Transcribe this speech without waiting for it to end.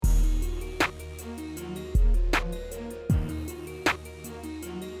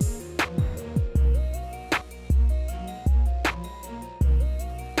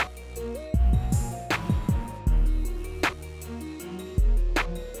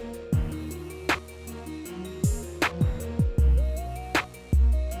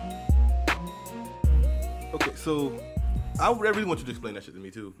So I really want you to explain that shit to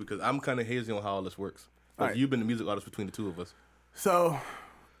me too, because I'm kind of hazy on how all this works. Like Right. you've been the music artist between the two of us. So,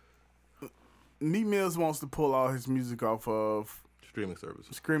 Meek Mills wants to pull all his music off of Streaming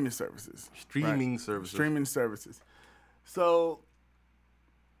services. streaming services. Streaming services. Streaming services. So,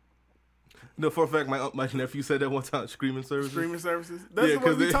 No, for a fact, my nephew said that one time. Streaming services. streaming services. That's Yeah, the way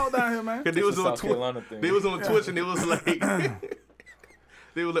 'cause we they- talk down here, man. Cause they was It's a on South Carolina Twitch. thing. They was on Twitch and it was like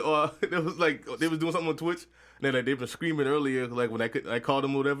they was doing something on Twitch. And they been screaming earlier, like when I called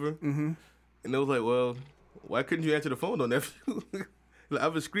them or whatever. Mm-hmm. And they was like, well, why couldn't you answer the phone, though, nephew? Like, I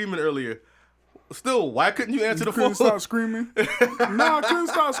was screaming earlier. Still, why couldn't you answer the Couldn't phone? stop screaming. No, I couldn't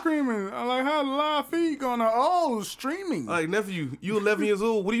stop screaming. I'm like, how the live feed going on? Oh, streaming. Like, nephew, you 11 years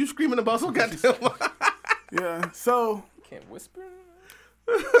old. What are you screaming about so goddamn loud? Yeah. So, Can't whisper.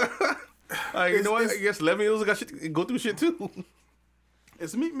 Like, you know what? I it's- guess 11 years old got shit, go through shit too.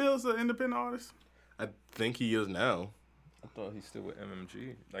 is Meek Mills an independent artist? I think he is now. I thought he's still with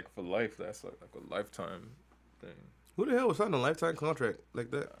MMG, like for life. That's like a lifetime thing. Who the hell was signing a lifetime contract like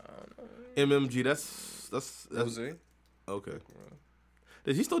that? MMG, that's Jose. okay.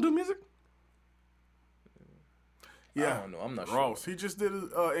 Does he still do music? Yeah. I don't know. I'm not Ross. sure. He just did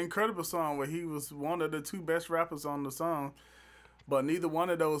an incredible song where he was one of the two best rappers on the song. But neither one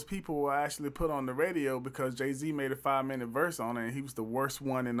of those people were actually put on the radio because Jay-Z made a 5-minute verse on it, and he was the worst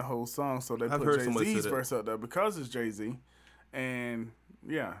one in the whole song. So they I've put heard somebody say Jay-Z's that. verse up there because it's Jay-Z. And,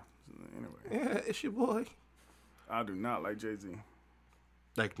 yeah. Anyway, Yeah, it's your boy. I do not like Jay-Z.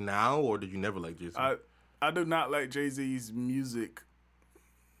 Like now, or did you never like Jay-Z? I do not like Jay-Z's music.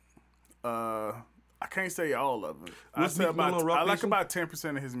 I can't say all of it. Was Meek Mill on Rock I like Nation? about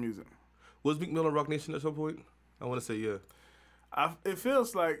 10% of his music. Was Meek Mill on Rock Nation at some point? I want to say yeah. It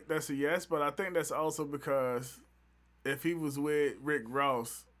feels like that's a yes, but I think that's also because if he was with Rick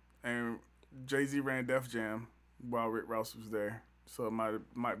Ross and Jay-Z ran Def Jam while Rick Ross was there, so it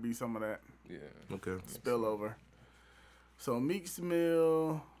might be some of that Yeah. Okay. spillover. So Meek's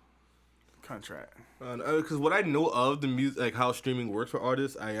Mill contract. Because what I know of the music, like how streaming works for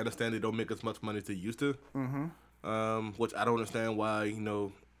artists, I understand they don't make as much money as they used to. Mm-hmm. Which I don't understand why,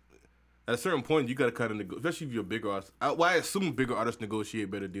 at a certain point you got to kind of especially if you're a bigger artist. I assume bigger artists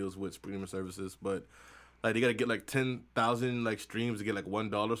negotiate better deals with streaming services, but like they got to get like 10,000 like streams to get like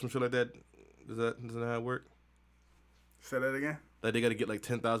 $1, some shit like that. Doesn't that how it work? Say that again. Like they got to get like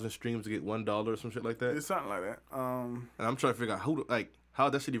 10,000 streams to get $1 or some shit like that. It's something like that. And I'm trying to figure out how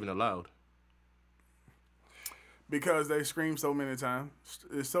that shit even allowed. Because they scream so many times.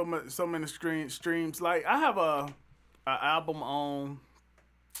 There's so many streams. Like I have a album on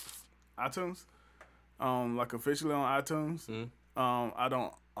iTunes, like officially on iTunes. I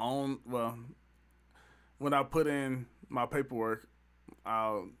don't own. Well, when I put in my paperwork,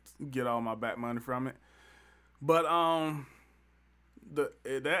 I'll get all my back money from it. But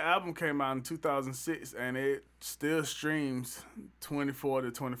that album came out in 2006, and it still streams 24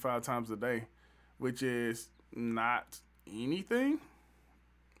 to 25 times a day, which is not anything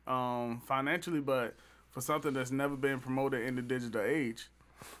financially, but for something that's never been promoted in the digital age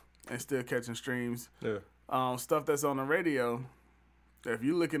and still catching streams. Yeah. Stuff that's on the radio, if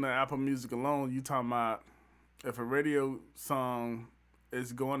you're looking at Apple Music alone, you talking about if a radio song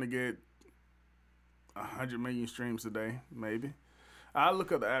is going to get 100 million streams a day, maybe. I'll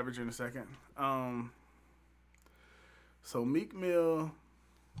look up the average in a second. So Meek Mill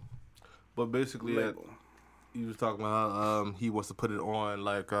But basically, label. he was talking about how he wants to put it on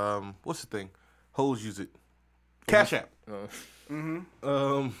like what's the thing? Hoes use it. Cash App.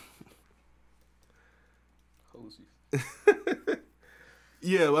 Hosey.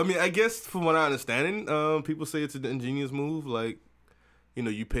 Yeah, I mean, I guess from what I understanding, people say it's an ingenious move. Like,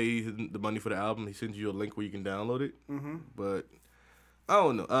 you pay the money for the album, he sends you a link where you can download it. Mm-hmm. But I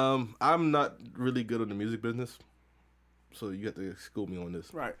don't know. I'm not really good on the music business, so you have to school me on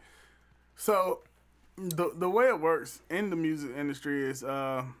this. Right. So the way it works in the music industry is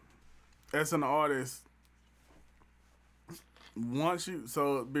as an artist,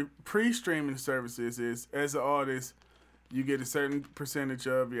 pre-streaming services is as an artist, you get a certain percentage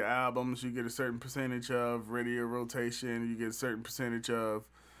of your albums, you get a certain percentage of radio rotation, you get a certain percentage of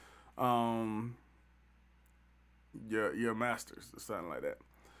your masters or something like that.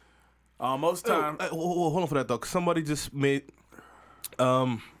 Most time, Hold on for that though. 'Cause somebody just made.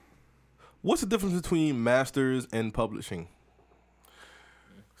 What's the difference between masters and publishing?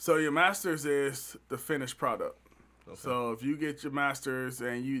 so your masters is the finished product. Okay. So if you get your masters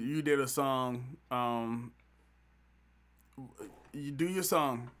and you did a song, you do your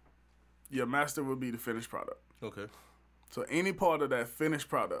song, your master will be the finished product. Okay. So any part of that finished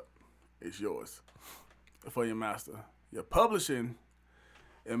product is yours. for your master. Your publishing,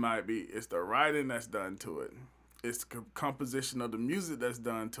 it's the writing that's done to it. It's the composition of the music that's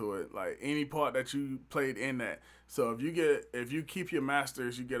done to it. Like any part that you played in that. So if you keep your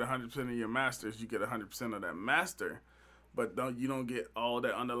masters, you get 100% of your masters. You get 100% of that master, but you don't get all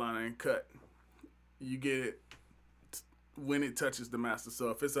that underlying cut. You get it when it touches the master. So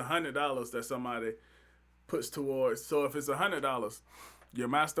if it's $100 that somebody puts towards, so if it's $100, your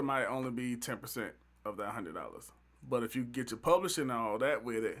master might only be 10% of that $100. But if you get your publishing and all that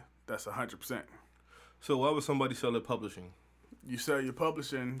with it, that's 100%. So why would somebody sell their publishing? You sell your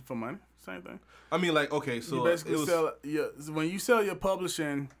publishing for money. Same thing. I mean, like, okay, so you basically when you sell your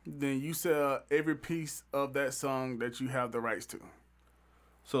publishing, then you sell every piece of that song that you have the rights to.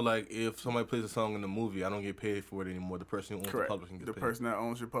 So, like, if somebody plays a song in the movie, I don't get paid for it anymore. The person who owns Correct. the publishing gets the paid. person that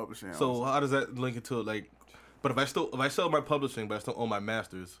owns your publishing. So how does that link into it? Like, but if I sell my publishing, but I still own my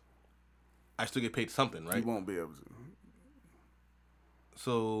masters, I still get paid something, right? You won't be able to.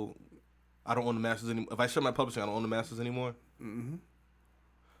 So I don't own the masters anymore. If I sell my publishing, I don't own the masters anymore. Mm-hmm.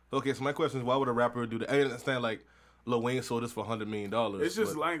 Okay, so my question is, why would a rapper do that? I understand, like, Lil Wayne sold this for $100 million. It's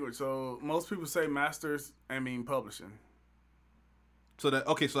just language. So most people say masters and mean publishing. So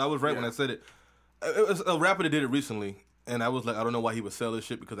I was right when I said it. It was a rapper that did it recently, and I was like, I don't know why he would sell this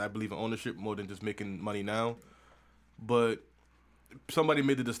shit, because I believe in ownership more than just making money now. But somebody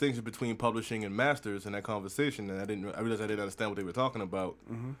made the distinction between publishing and masters in that conversation, and I realized I didn't understand what they were talking about.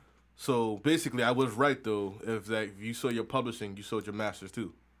 Mm-hmm. So basically, I was right though. If you sold your publishing, you sold your masters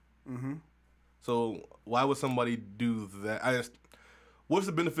too. Mm-hmm. So why would somebody do that? What's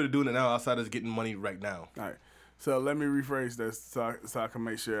the benefit of doing it now outside of getting money right now? All right. So let me rephrase this so I can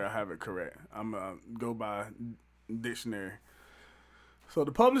make sure I have it correct. I'm going to go by dictionary. So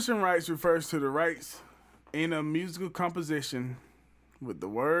the publishing rights refers to the rights in a musical composition with the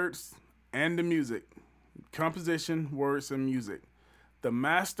words and the music. Composition, words, and music. The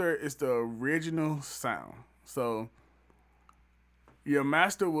master is the original sound. So your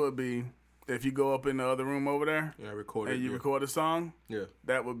master would be, if you go up in the other room over there and you record a song,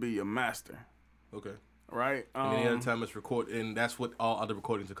 that would be your master. Okay. Right? And any other time it's recorded, and that's what all other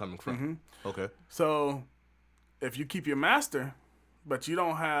recordings are coming from. Mm-hmm. Okay. So if you keep your master, but you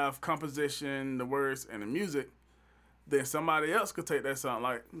don't have composition, the words, and the music, then somebody else could take that song.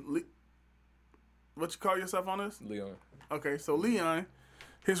 Like, what you call yourself on this? Leon. Okay, so Leon,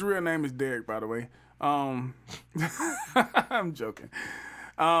 his real name is Derek, by the way. I'm joking.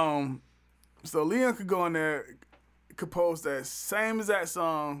 So Leon could go in there, compose that same exact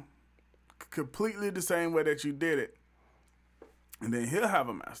song, completely the same way that you did it, and then he'll have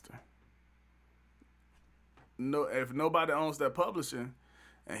a master. No, if nobody owns that publishing,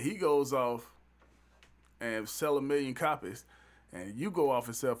 and he goes off and sell 1 million copies, and you go off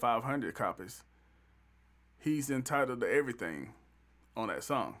and sell 500 copies, he's entitled to everything on that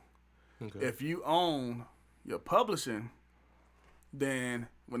song. Okay. If you own your publishing, then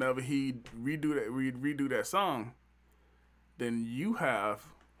whenever he redo that song, then you have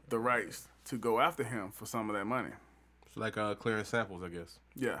the rights to go after him for some of that money. It's like clearing samples, I guess.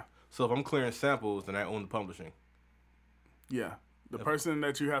 Yeah. So if I'm clearing samples, then I own the publishing. Yeah. The person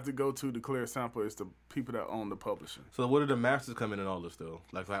that you have to go to clear a sample is the people that own the publishing. So what do the masters come in all this, though?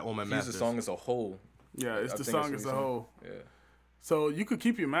 Like, if I own my masters. Use the song as a whole. Yeah, it's the song as a whole. Yeah. So you could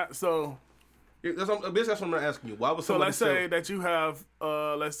keep your So that's what I'm asking you. Why would so let's say that you have,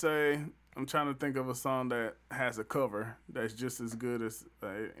 let's say, I'm trying to think of a song that has a cover that's just as good as...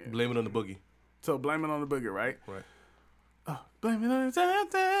 Blame It on the Boogie. So Blame It on the Boogie, right? Right. Blame it on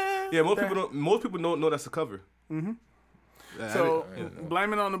the... Yeah, most people don't know that's a cover. Mm-hmm. So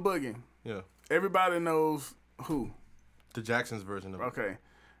Blame It on the Boogie. Yeah. Everybody knows who? The Jacksons version of it. Okay.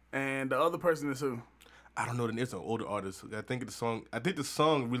 And the other person is who? I don't know. It's an older artist. I think the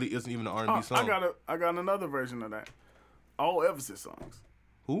song really isn't even an R&B song. I got another version of that. All Elvis' songs.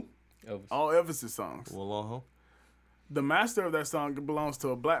 Who? Elvis. All Elvis' songs. Well, The master of that song belongs to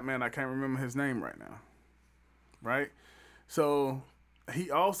a black man. I can't remember his name right now. Right? So he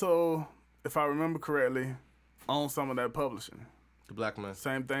also, if I remember correctly, owns some of that publishing. The black man.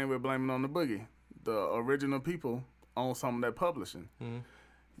 Same thing with Blame It on the Boogie. The original people own some of that publishing. Mm-hmm.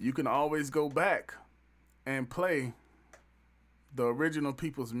 You can always go back and play the original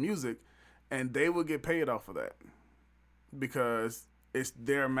people's music, and they will get paid off of that because it's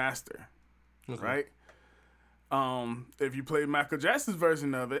their master, right? If you play Michael Jackson's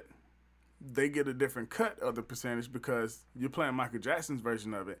version of it, they get a different cut of the percentage because you're playing Michael Jackson's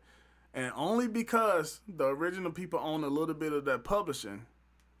version of it. And only because the original people own a little bit of that publishing,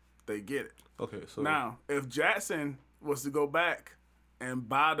 they get it. Okay, so now, if Jackson was to go back and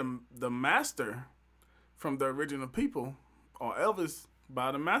buy the master from the original people, or Elvis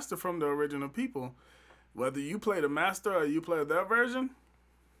buy the master from the original people, whether you play the master or you play their version,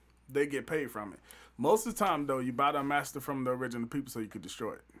 they get paid from it. Most of the time, though, you buy the master from the original people so you could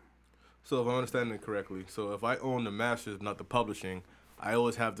destroy it. So if I'm understanding it correctly, so if I own the masters, not the publishing, I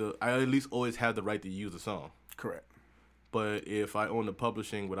at least always have the right to use the song. Correct. But if I own the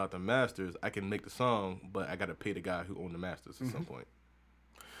publishing without the masters, I can make the song, but I got to pay the guy who owned the masters at some point.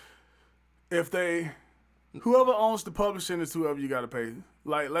 Whoever owns the publishing is whoever you got to pay.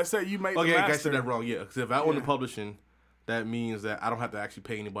 Like, let's say you make the master. Okay, I said that wrong. Yeah, because if I own the publishing, that means that I don't have to actually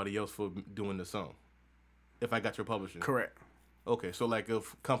pay anybody else for doing the song. If I got your publishing. Correct. Okay, so like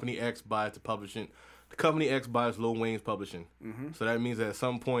if Company X buys the publishing, the Company X buys Lil Wayne's publishing. So that means that at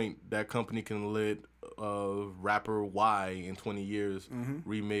some point that company can let rapper Y in 20 years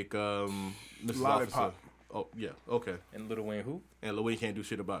remake Mrs. Lollipop. Officer. Oh, yeah, okay. And Lil Wayne who? And Lil Wayne can't do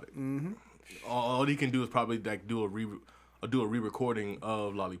shit about it. All he can do is probably like do a re-recording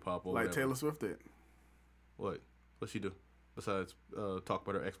of Lollipop or Like whatever. Taylor Swift did. What she do besides talk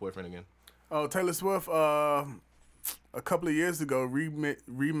about her ex-boyfriend again? Oh, Taylor Swift, a couple of years ago,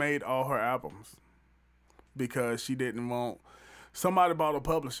 remade all her albums because she didn't want somebody bought her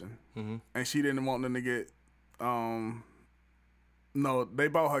publishing, and she didn't want them to get. No, they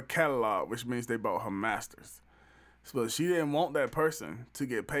bought her catalog, which means they bought her masters. So she didn't want that person to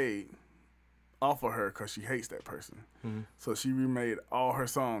get paid off of her because she hates that person. So she remade all her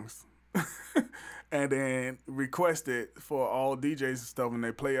songs. And then requested for all DJs and stuff when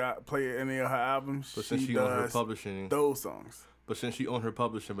they play any of her albums. But since she owned her publishing, those songs. But since she owned her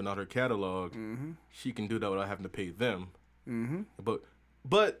publishing but not her catalog, she can do that without having to pay them.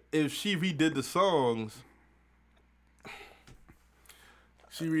 But if she redid the songs,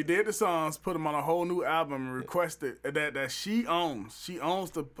 she redid the songs, put them on a whole new album, and requested that she owns. She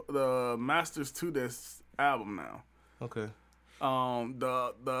owns the masters to this album now. okay.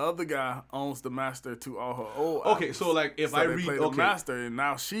 The other guy owns the master to all her old Okay, albums. so like if So I they read play the master, and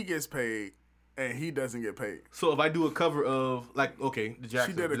now she gets paid, and he doesn't get paid. So if I do a cover of like the Jacksons,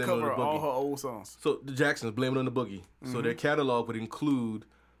 She did a Blame It cover on of the all Boogie. her old songs. So the Jacksons, Blame It on the Boogie. So their catalog would include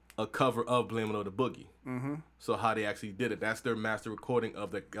a cover of Blame It on the Boogie. So how they actually did it, that's their master recording of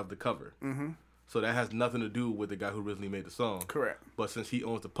the cover. So that has nothing to do with the guy who originally made the song. Correct. But since he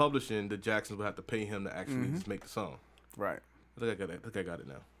owns the publishing, the Jacksons would have to pay him to actually just make the song. Right. I think I got it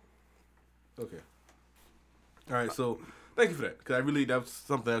now. Okay. All right, so thank you for that. Because that was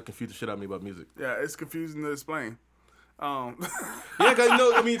something that confused the shit out of me about music. Yeah, it's confusing to explain. Yeah, because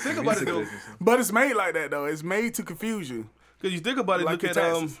I mean, think about it though. But it's made like that though. It's made to confuse you. Because you think about it, Like look your at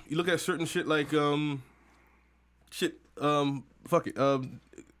taxes. you look at certain shit like fuck it.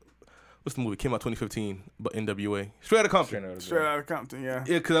 What's the movie? Came out 2015, but NWA. Straight Outta Compton. Straight out of Compton, yeah.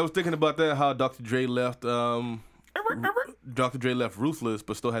 Yeah, because I was thinking about that, how Dr. Dre left Dr. Dre left Ruthless,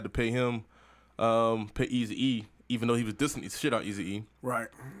 but still had to pay him, pay Eazy-E, even though he was dissing the shit out Eazy-E. Right.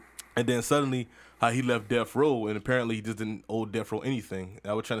 And then suddenly, how he left Death Row, and apparently he just didn't owe Death Row anything.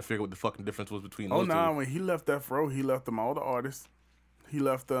 I was trying to figure out what the fucking difference was between those two. When he left Death Row, he left them all the artists. He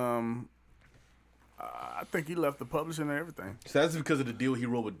left I think he left the publishing and everything. So that's because of the deal he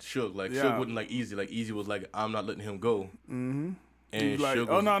wrote with Suge. Like, Yeah. Suge wouldn't like Eazy. Like, Eazy was like, I'm not letting him go. And And he's like, Suge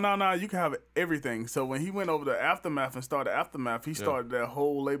oh, was, no, you can have everything. So when he went over to Aftermath and started Aftermath, he started that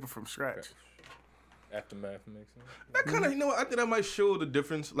whole label from scratch. Aftermath makes sense. That kind of, you know what, I think that might show the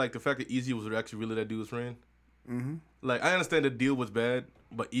difference. Like, the fact that Eazy was actually really that dude's friend. Like, I understand the deal was bad,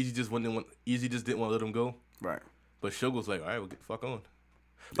 but Eazy just didn't want to let him go. Right. But Suge was like, all right, we'll get the fuck on.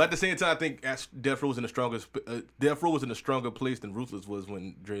 But at the same time, I think Death Row was in a stronger place than Ruthless was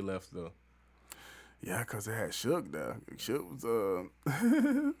when Dre left, though. Yeah, because it had Suge there. Suge was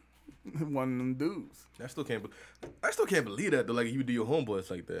one of them dudes. I still can't believe that, though. Like, you do your homeboys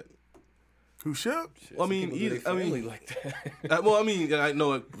like that. Who Suge? Well, I mean, People do their Eazy, I mean, family like that. well, I mean, I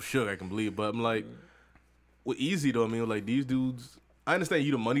know Suge I can believe, but I'm like, with Eazy though, I mean, like these dudes. I understand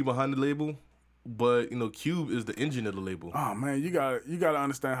you the money behind the label, but you know, Cube is the engine of the label. Oh man, you gotta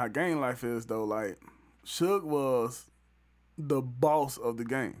understand how gang life is though. Like, Suge was the boss of the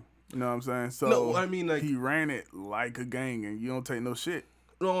game. You know what I'm saying? So No, I mean, like- he ran it like a gang, and you don't take no shit.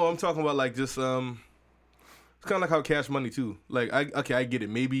 No, I'm talking about like just it's kind of like how Cash Money too. Like I get it.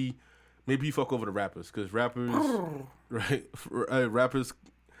 Maybe you fuck over the rappers because rappers, right? Rappers,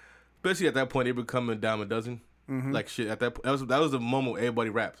 especially at that point, they become a dime a dozen. Like shit at that point, that was the moment where everybody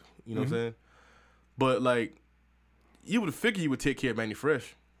rapped. You know what I'm saying? But like, you would figure you would take care of Manny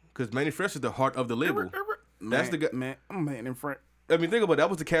Fresh because Manny Fresh is the heart of the label. That's the guy. Man, I'm man in front. I mean, think about it. That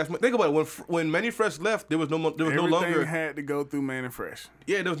was the Cash Money. Think about it. When Manny Fresh left, there was no Everything longer. had to go through Man and Fresh.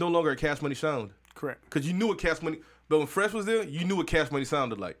 Yeah, there was no longer a Cash Money sound. Correct. Because you knew what Cash Money. But when Fresh was there, you knew what Cash Money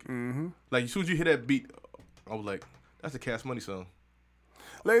sounded like. Mm-hmm. Like as soon as you hear that beat, I was like, "That's a Cash Money song."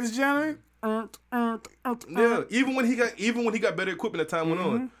 Ladies and gentlemen. Yeah. Even when he got better equipment as time went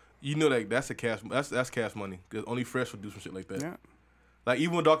on, you know, like that's Cash Money. Because only Fresh would do some shit like that. Yeah. Like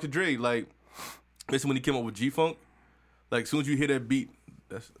even with Dr. Dre, like basically when he came up with G-Funk, like as soon as you hear that beat,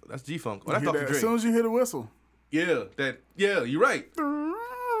 that's G-Funk. Oh, that's Dr. Dre. As soon as you hear the whistle. Yeah, you're right.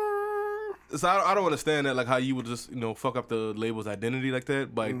 So I don't understand that, like how you would just, you know, fuck up the label's identity like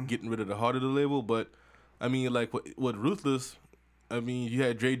that by getting rid of the heart of the label. But I mean, like with Ruthless, I mean, you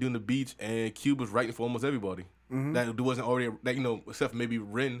had Dre doing the beats and Cube was writing for almost everybody. That wasn't already, like, you know, except for maybe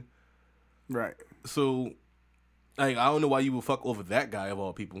Ren. Right. So, like, I don't know why you would fuck over that guy of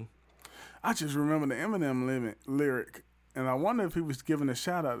all people. I just remember the Eminem lyric, and I wonder if he was giving a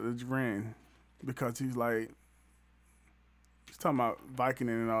shout out to Ren because he's like. He's talking about Viking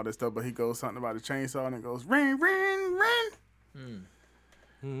and all that stuff, but he goes something about a chainsaw and it goes ring, ring,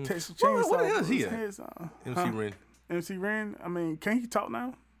 ring. Takes the chainsaw. What the hell is he at? MC Ren. MC Ren. I mean, can he talk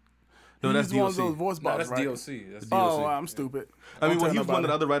now? No, that's He's one of those DOC. voice No, boxes, that's right? DOC. That's Oh, DOC. I'm stupid. I mean, Don't well, tell he was one of the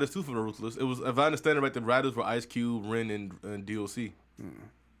nobody. other writers too for the Ruthless. It was, if I understand it right, the writers were Ice Cube, Ren, and DOC.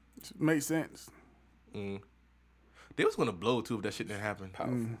 Makes sense. They was gonna blow too if that shit didn't happen.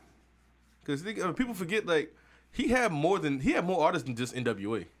 Powerful. Because people forget, like, he had more artists than just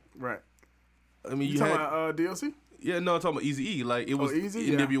NWA. Right. I mean, You you talking had about DLC? yeah, no, I'm talking about Eazy-E. Like it was Eazy?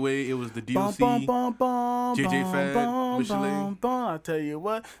 Yeah. NWA, it was the Bum, DOC. bum, bum, bum, JJ bum, Fad, bum, Michelin. bum, bum. I tell you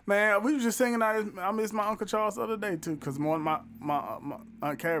what, man, we was just singing. I miss my Uncle Charles the other day too, because one of my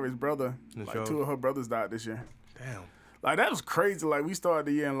Aunt Carrie's brother, That's like y'all. 2 of her brothers died this year. Damn. Like that was crazy. Like we started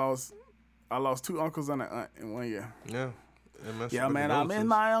the year and I lost 2 uncles and an aunt in 1 year. Yeah. Yeah, man, I miss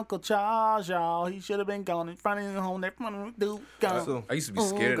my Uncle Charles, y'all. He should have been gone in front of the home. That front dude gone. So, I used to be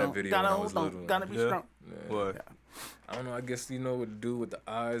scared of that video when I was little. Gotta be Yeah. strong. what? I don't know. I guess you know what to do with the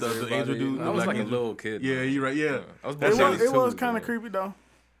eyes. The everybody. angel dude, I the was black like angel. a little kid. Yeah, man. you're right. Yeah. I was It born was, in it was 72, kind of man. creepy though.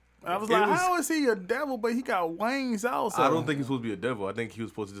 I was It like, was- how is he a devil, but he got wings also? I don't think he was supposed to be a devil. I think he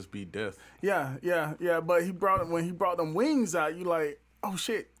was supposed to just be death. Yeah. But when he brought them wings out, you like, oh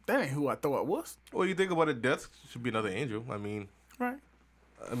shit, that ain't who I thought it was. Well, you think about it, death should be another angel. I mean, Right.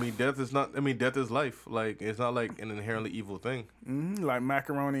 death is not. I mean, death is life. Like it's not like an inherently evil thing. Like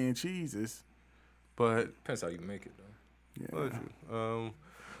macaroni and cheese is. But Depends how you make it though. Yeah.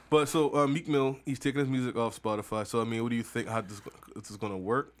 But so Meek Mill, he's taking his music off Spotify. So I mean, what do you think? How this is gonna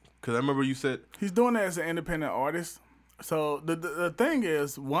work? Because I remember you said He's doing that as an independent artist. So the thing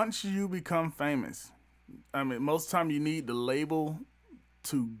is, once you become famous, I mean, most of the time you need the label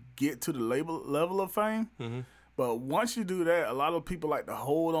to get to the label level of fame. But once you do that, a lot of people like to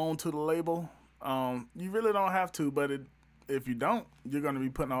hold on to the label. You really don't have to, but if you don't, you're going to be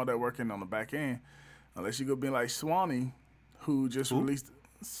putting all that work in on the back end. Unless you go be like Swanee, who just released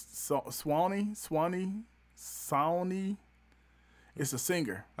Swanee. It's a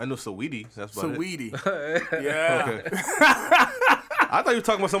singer. I know Saweetie. That's about it. Saweetie. Yeah. Okay. I thought you were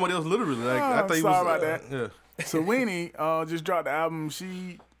talking about somebody else literally. Like I Oh, thought you sorry was about that. Yeah. Saweetie just dropped the album.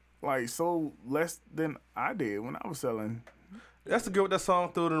 She like sold less than I did when I was selling. That's the girl with that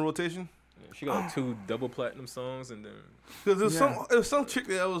song Throw It in Rotation. Yeah, she got like 2 double platinum songs and then Because there's Yeah. there was some chick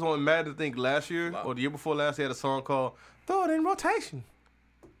that was on Madden, I think last year Wow. or the year before last. They had a song called "Throw It in Rotation."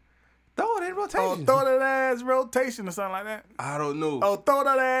 Throw it in rotation. Oh, throw that ass rotation or something like that. I don't know. Oh, throw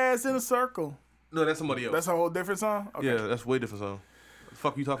that ass in a circle. No, that's somebody else. That's a whole different song? Okay. Yeah, that's way different song. What the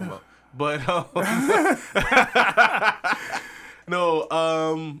fuck you talking about? But no,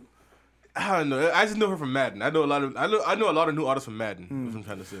 I don't know. I just know her from Madden. I know a lot of new artists from Madden. That's what I'm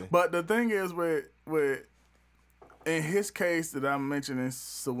trying to say. But the thing is with in his case that I'm mentioning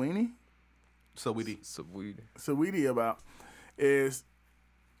Saweetie about is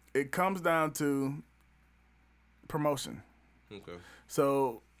it comes down to promotion. Okay.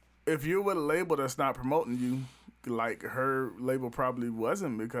 So if you're with a label that's not promoting you, like her label probably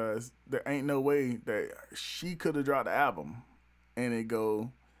wasn't, because there ain't no way that she could have dropped the album and it go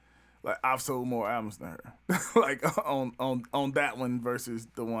like I've sold more albums than her, like on that one versus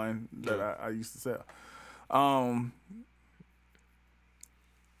the one that I used to sell. And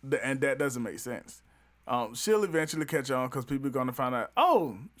that doesn't make sense. She'll eventually catch on because people are going to find out,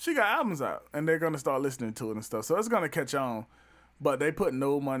 oh, she got albums out, and they're going to start listening to it and stuff. So it's going to catch on, but they put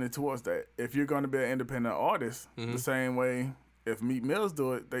no money towards that. If you're going to be an independent artist, the same way if Meek Mills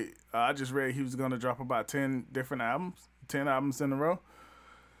do it, I just read he was going to drop about 10 different albums, 10 albums in a row.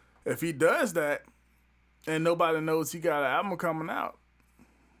 If he does that and nobody knows he got an album coming out,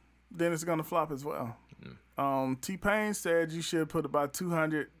 then it's going to flop as well. T-Pain said you should put about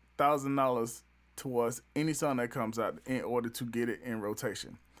 $200,000 towards any song that comes out in order to get it in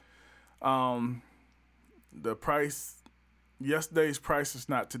rotation. The price, yesterday's price is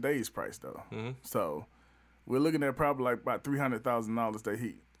not today's price though. So we're looking at probably like about $300,000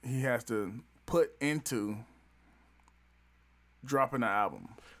 that he has to put into dropping an album.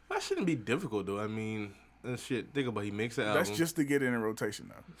 That shouldn't be difficult though. I mean, shit. Think about it. He makes an album. That's just to get it in rotation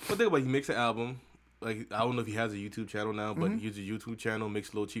though. But think about it. He makes an album. Like I don't know if he has a YouTube channel now, but he uses a YouTube channel, makes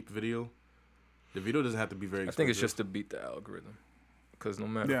a little cheap video. The video doesn't have to be very expensive. I think it's just to beat the algorithm. Because no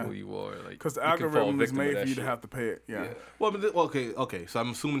matter who you are, like, because the you can fall algorithm is victim of made that for you shit. to have to pay it. Yeah. Well, but okay. So I'm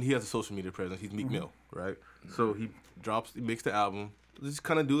assuming he has a social media presence. He's Meek Mill, right? So he makes the album. Just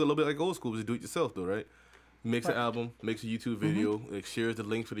kind of do it a little bit like old school, just do it yourself though, right? He makes an album, makes a YouTube video, like shares the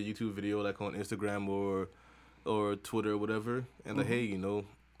link for the YouTube video, like on Instagram or Twitter or whatever, and like, hey, you know,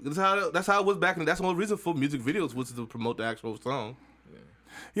 that's how it was back then. That's the whole reason for music videos was to promote the actual song.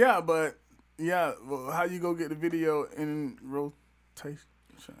 Yeah, but well, how you go get the video in rotation?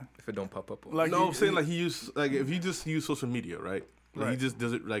 If it don't pop up on. Like No, I'm saying like he used like if you just use social media, right? Like Right. he just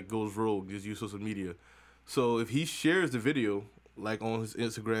does it like goes rogue, just use social media. So if he shares the video like on his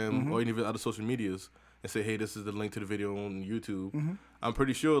Instagram or any of his other social medias and say, hey, this is the link to the video on YouTube, I'm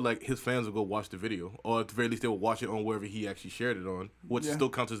pretty sure like his fans will go watch the video, or at the very least they will watch it on wherever he actually shared it on, which still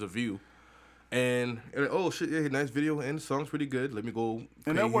counts as a view. And oh shit, yeah, nice video and the song's pretty good. Let me go.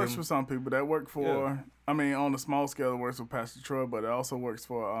 And that works him. for some people. That worked for, I mean, on a small scale, it works for Pastor Troy, but it also works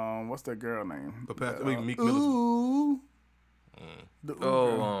for, what's that girl name? But I mean, Meek Miller's. Ooh. The Ooh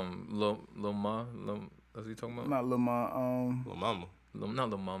girl. Lil Ma, that's what you talking about? Not Lil Ma. Lil Mama. Not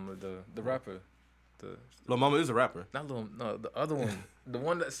Lil Mama, the rapper. Lil Mama is a rapper. Not the other one. The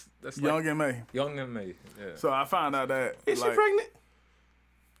one that's Young like, and May. Young and May. Yeah. So I found out that. Is she like, pregnant?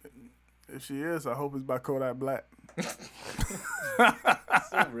 If she is, I hope it's by Kodak Black. So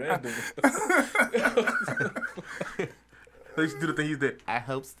random. They used to do the thing he's did. I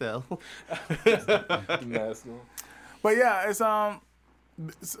hope so. Mask on. But yeah,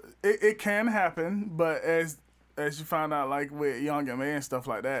 it can happen, but as you find out, like with Young and May and stuff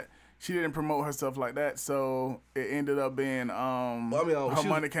like that, she didn't promote herself like that, so it ended up being her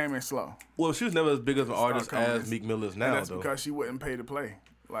money came in slow. Well, she was never as big of an artist coming as in. Meek Mill is And now, that's though. because she wouldn't pay to play.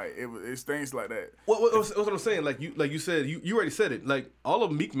 Like it's things like that. What's what I'm saying? Like you said, you already said it. Like all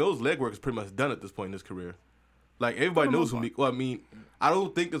of Meek Mill's legwork is pretty much done at this point in his career. Like everybody knows who Meek. Well, I mean, I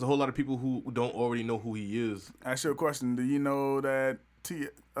don't think there's a whole lot of people who don't already know who he is. Ask you a question. Do you know that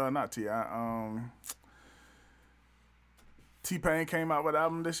T-Pain came out with an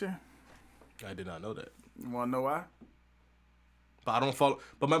album this year? I did not know that. You want to know why? But I don't follow.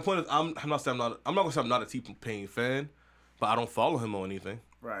 But my point is, I'm not gonna say I'm not a T-Pain fan, but I don't follow him on anything.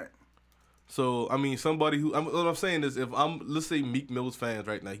 Right. So I mean, somebody who what I'm saying is, if let's say Meek Mill's fans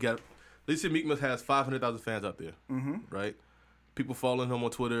right now, let's say Meek Mill has 500,000 fans out there, right? People following him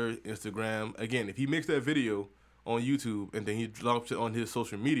on Twitter, Instagram. Again, if he makes that video on YouTube and then he drops it on his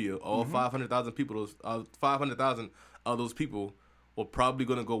social media, all 500,000 people, 500,000 of those people are probably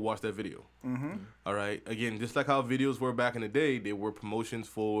gonna go watch that video. All right. Again, just like how videos were back in the day, they were promotions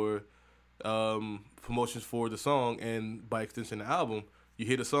for the song and by extension the album. You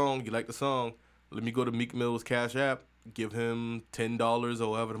hear the song, you like the song. Let me go to Meek Mill's Cash App, give him $10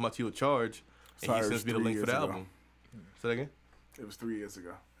 or however much he would charge, and he sends me the link for the album. Say that again? It was 3 years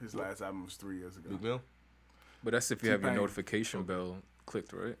ago. His last album was 3 years ago. Meek Mill? But that's if you have your T-Pain. notification bell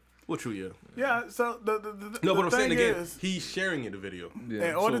clicked, right? Well, true, yeah. Yeah. So the No, but I'm saying thing again, is, he's sharing in the video. Yeah.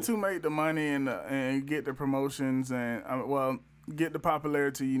 in order to make the money and get the promotions and get the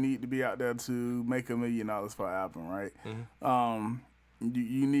popularity, you need to be out there to make $1 million for an album, right?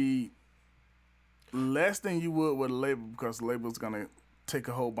 You need less than you would with a label because the label's gonna take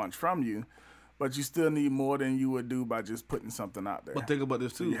a whole bunch from you, but you still need more than you would do by just putting something out there. But think about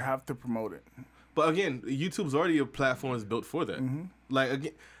this So too. you have to promote it. But again, YouTube's already a platform that's built for that. Like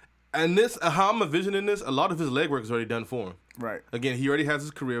again, and this how I'm envisioning this, a lot of his legwork is already done for him. Right. Again, he already has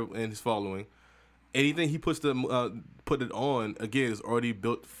his career and his following. Anything he put it on again is already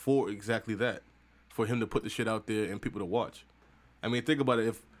built for exactly that, for him to put the shit out there and people to watch. I mean, think about it.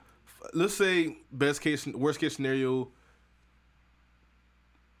 If let's say worst case scenario,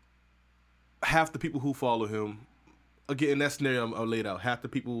 half the people who follow him, again in that scenario I laid out, half the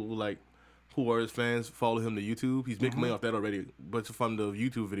people who are his fans follow him to YouTube. He's making money off that already, but from the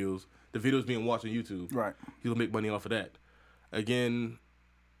YouTube videos, the videos being watched on YouTube, Right. he'll make money off of that. Again,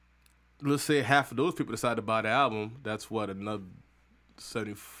 let's say half of those people decide to buy the album. That's what another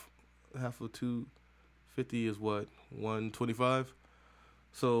 70, half of 250 is what 125.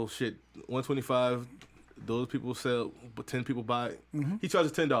 So shit, 125 those people sell, but 10 people buy it. Mm-hmm. He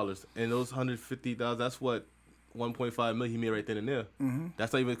charges $10, and those 150,000. That's what 1.5 million he made right then and there. Mm-hmm.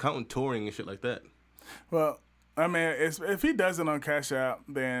 That's not even counting touring and shit like that. Well, I mean, if he does it on Cash App,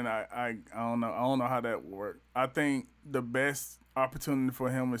 then I don't know. I don't know how that would work. I think the best opportunity for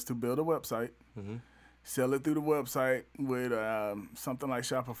him is to build a website, Mm-hmm. sell it through the website with something like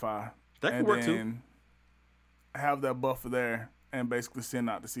Shopify. That could and work too. then have that buffer there and basically send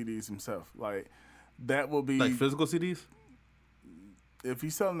out the CDs himself. Like that will be Like physical CDs. if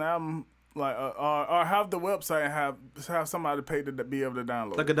he's selling the album. Like or have the website and have somebody pay to be able to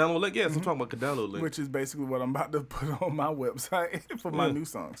download Like it. a download link. Yes, I'm talking about a download link. Which is basically what I'm about to put on my website for my Yeah. new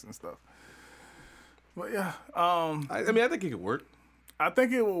songs and stuff. But yeah, I mean, I think it could work. I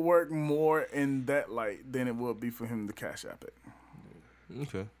think it will work more in that light than it would be for him to Cash App it.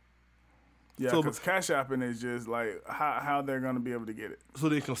 Okay. Yeah, So- because Cash Apping is just like how they're going to be able to get it. So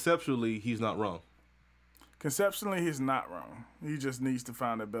then conceptually, he's not wrong. Conceptually, he's not wrong. He just needs to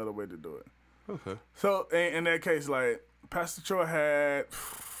find a better way to do it. Okay. So in that case, like Pastor Troy had,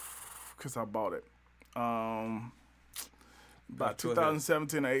 because I bought it, about Pastor Troy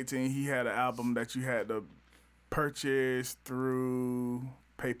 2017 or 18, he had an album that you had to purchase through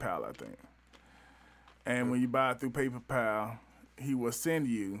PayPal, I think. And when you buy it through PayPal, he will send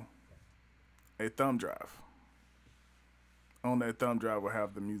you a thumb drive. On that thumb drive will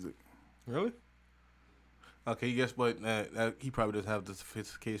have the music. Really? Okay, guess what? He probably doesn't have the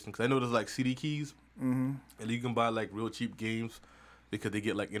sophistication because I know there's like CD keys, Mm-hmm. and you can buy like real cheap games because they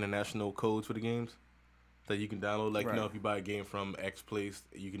get like international codes for the games that you can download. Like Right. if you buy a game from X place,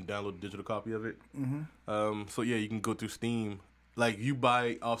 you can download a digital copy of it. Mm-hmm. So yeah, you can go through Steam. Like you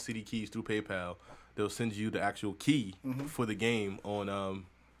buy off CD keys through PayPal, they'll send you the actual key for the game on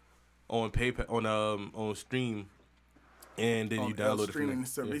PayPal on Steam, and then you download it from streaming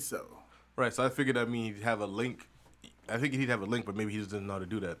there. Yeah. service. Right, so I figured that mean he'd have a link. I think he'd have a link, but maybe he just doesn't know how to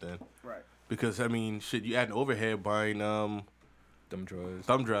do that then. Right. Because I mean, shit, you add an overhead buying Dumb drives.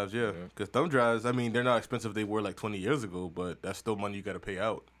 thumb drives, yeah. Yeah. Because thumb drives, I mean, they're not expensive. They were like 20 years ago, but that's still money you got to pay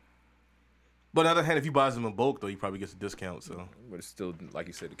out. But on the other hand, if he buys them in bulk, though, he probably gets a discount. So But it's still, like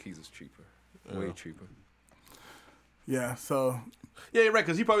you said, the keys is cheaper. Way cheaper. Yeah, so yeah, you're right.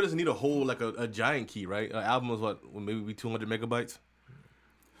 Because he probably doesn't need a whole like a giant key, right? An album is what, maybe be 200 megabytes.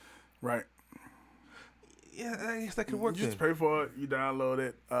 right. Yeah, I guess that could work. You just Then. pay for it, you download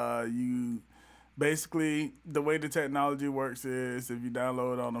it. You basically the way the technology works is if you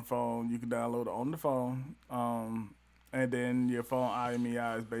download it on the phone, you can download it on the phone. And then your phone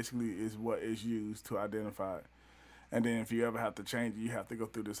IMEI is basically what is used to identify it. And then if you ever have to change it, you have to go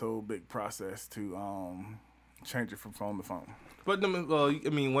through this whole big process to change it from phone to phone. But I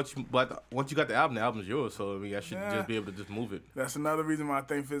mean, once you got the album's yours. So I mean, I should Yeah. just be able to just move it. That's another reason why I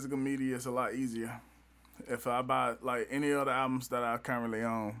think physical media is a lot easier. If I buy like any other albums that I currently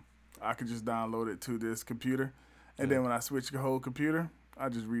own, I could just download it to this computer, and then when I switch the whole computer, I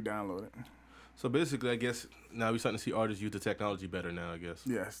just re-download it. So basically, I guess now we're starting to see artists use the technology better now. I guess.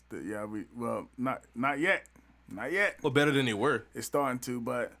 Yes, not yet, not yet. Well, better than they were. It's starting to,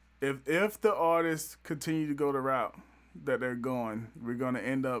 but if the artists continue to go the route that they're going, we're gonna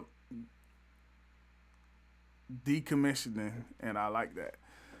end up decommissioning, and I like that.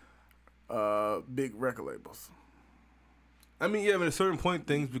 Big record labels. I mean, yeah, but at a certain point,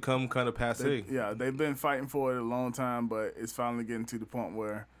 things become kind of passe. They've been fighting for it a long time, but it's finally getting to the point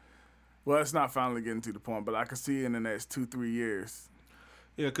where, well, it's not finally getting to the point, but I can see in the next 2-3 years,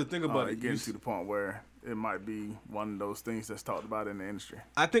 Yeah, because think about it it. getting to the point where it might be one of those things that's talked about in the industry.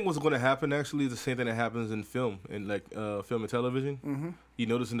 I think what's going to happen actually is the same thing that happens in film and like film and television. Mm-hmm. You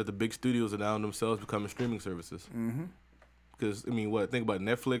noticing that the big studios are now themselves becoming streaming services. Mm-hmm. Because I mean, think about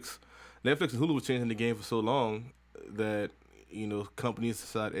Netflix. Netflix and Hulu was changing the game for so long that companies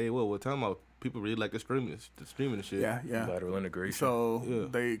decide, hey, well, we're talking about people really like the streaming and shit. Yeah. Lateral integration. So Yeah.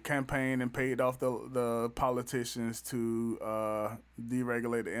 they campaigned and paid off the politicians to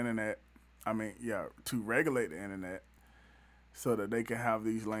deregulate the internet. To regulate the internet so that they can have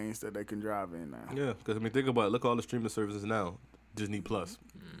these lanes that they can drive in now. Yeah, because I mean, think about it. Look at all the streaming services now. Disney Plus,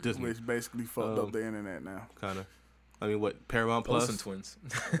 Disney, Which basically fucked up the internet now. kind of. I mean, what Paramount Plus? Olsen twins.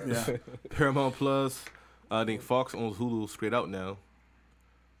 Yeah. Paramount Plus. I think Fox owns Hulu straight out now.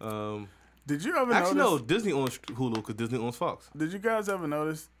 Did you ever Actually, no, notice? Disney owns Hulu because Disney owns Fox. Did you guys ever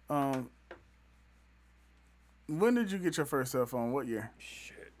notice? When did you get your first cell phone? What year?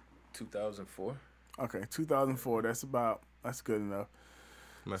 Shit. 2004. Okay, 2004. That's good enough.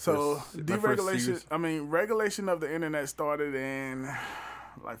 My So first- my first deregulation. series. Regulation of the internet started in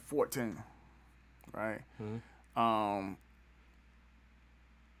like 14, right? Mhm.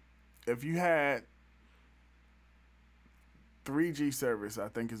 If you had 3G service, I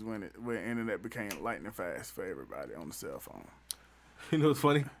think, is when internet became lightning fast for everybody on the cell phone. You know what's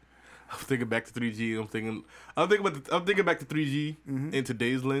funny? I'm thinking back to 3G. I'm thinking back to 3G in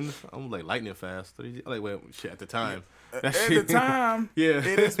today's lens. I'm like lightning fast 3G. I'm like, well, shit. At the time, At the time, yeah,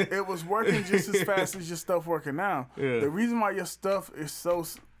 it was working just as fast as your stuff working now. Yeah. The reason why your stuff is so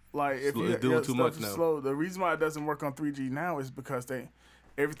like if Slow. you It's doing your too stuff much is now. slow, the reason why it doesn't work on 3G now is because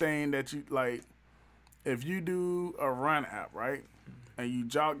everything that you like, if you do a run app, right, and you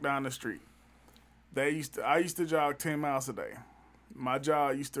jog down the street, I used to jog 10 miles a day. My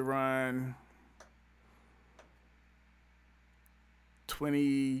jog used to run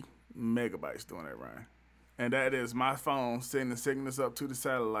 20 megabytes during that run. And that is my phone sending signals up to the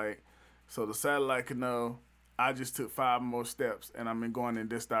satellite so the satellite can know I just took 5 more steps and I'm going in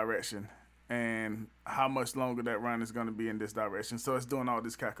this direction and how much longer that run is going to be in this direction. So it's doing all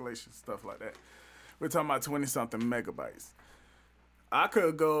this calculation stuff like that. We're talking about 20-something megabytes. I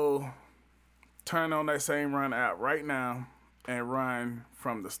could go turn on that same run app right now and run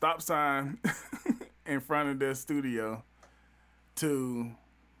from the stop sign in front of their studio to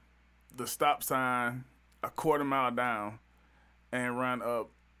the stop sign a quarter mile down and run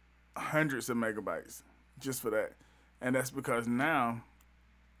up hundreds of megabytes just for that. And that's because now,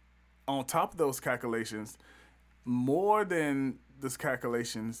 on top of those calculations, more than those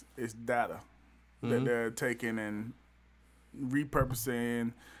calculations is data that they're taking and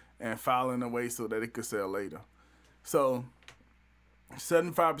repurposing and filing away so that it could sell later. So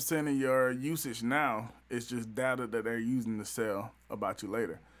 75% of your usage now is just data that they're using to sell about you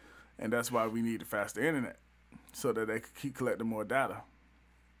later. And that's why we need a faster internet, so that they can keep collecting more data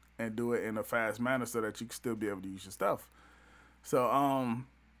and do it in a fast manner so that you can still be able to use your stuff. So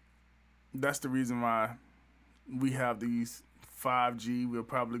that's the reason why we have these 5G. We'll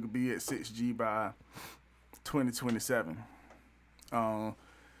probably be at 6G by 2027.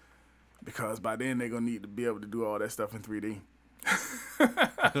 Because by then they're going to need to be able to do all that stuff in 3D.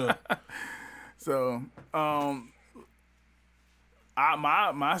 So,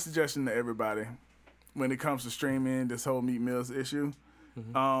 my suggestion to everybody when it comes to streaming, this whole Meat Mills issue,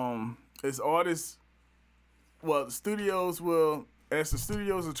 is artists. Well, the studios as the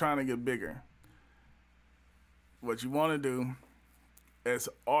studios are trying to get bigger, what you want to do as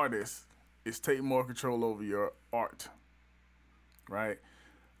artists is take more control over your art, right?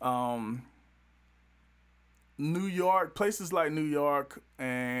 New York, places like New York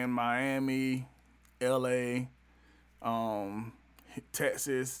and Miami, LA,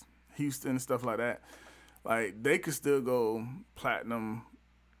 Texas, Houston, stuff like that, like they could still go platinum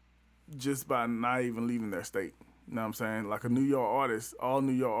just by not even leaving their state. You know what I'm saying? Like a New York artist, all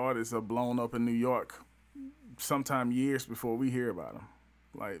New York artists are blown up in New York sometime years before we hear about them.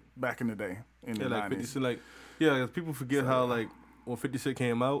 Like back in the day, in the 90s. 50 Cent, cause people forget how when 50 Cent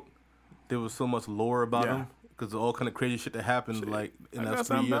came out, there was so much lore about him because of all kind of crazy shit that happened in that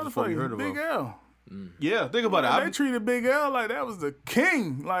 3 years before we heard of him. Big L. Yeah, think about it. They treated Big L like that was the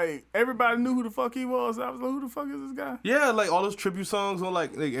king. Like everybody knew who the fuck he was. I was like, who the fuck is this guy? Yeah, like all those tribute songs on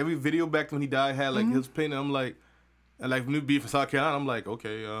like every video back when he died had like his painting. I'm like, and like New Beef in South Carolina. I'm like,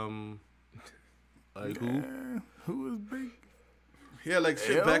 okay, like who? Yeah, who is Big? Yeah, like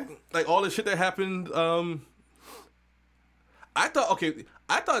shit L? back, like all the shit that happened. I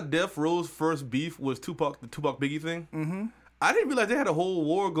thought Death Row's first beef was the Tupac Biggie thing. Mm-hmm. I didn't realize they had a whole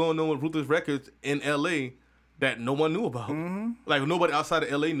war going on with Ruthless Records in L.A. that no one knew about. Mm-hmm. Like nobody outside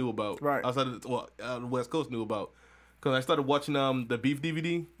of L.A. knew about. Right. Outside of the West Coast knew about. Because I started watching the Beef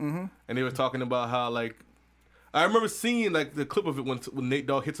DVD, and they were talking about how like I remember seeing like the clip of it when Nate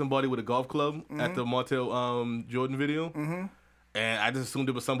Dogg hit somebody with a golf club at the Montel Jordan video. Mm-hmm. And I just assumed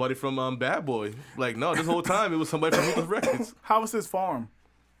it was somebody from Bad Boy. Like, no, this whole time it was somebody from Ruthless Records. How was his form?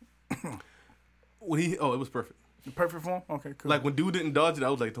 It was perfect. Perfect form? Okay, cool. Like when dude didn't dodge it, I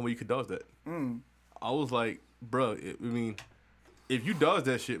was like, "No way you could dodge that." I was like, "Bro, if you dodge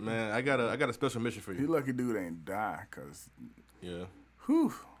that shit, man, I got a special mission for you you." lucky dude ain't die, cause Yeah.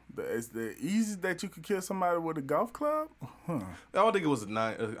 whew, it's the easiest that you could kill somebody with a golf club. Huh. I don't think it was a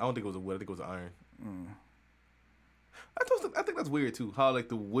 9. I don't think it was a wood. I think it was an iron. I think that's weird too. How like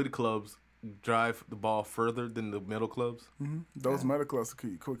the wood clubs drive the ball further than the metal clubs. Those metal clubs will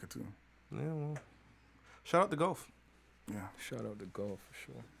kill you quicker too. Yeah. Well, shout out to golf. Yeah, Shout out to golf for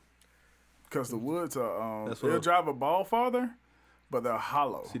sure. because the woods are That's what they'll drive a ball farther, but they're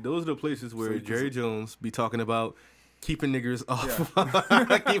hollow. See, those are the places where you can Jerry Jones be talking about keeping niggers off.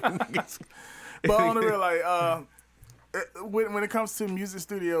 Yeah. Keeping niggers. But on the real, like, when it comes to music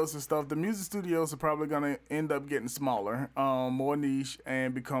studios and stuff, the music studios are probably gonna end up getting smaller, more niche,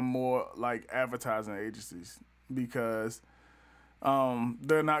 and become more like advertising agencies because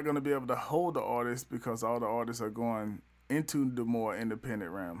they're not going to be able to hold the artists because all the artists are going into the more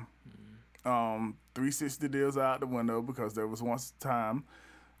independent realm. 360 deals are out the window because there was once a time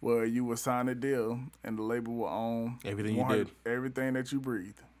where you would sign a deal and the label will own Everything you did. everything that you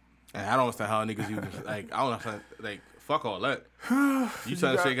breathe. And I don't understand how niggas even like. I don't understand. Like, fuck all that. You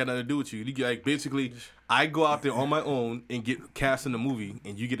trying to say it got nothing to do with you? You get, like, basically, I go out there on my own and get cast in the movie,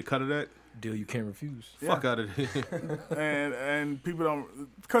 and you get a cut of that. Deal you can't refuse. Fuck out of here. and people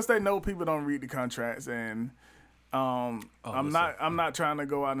don't, because they know people don't read the contracts, and I'm not trying to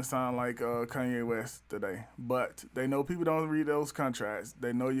go out and sound like Kanye West today, but they know people don't read those contracts.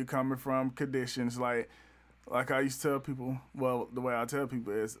 They know you're coming from conditions like I used to tell people. Well, the way I tell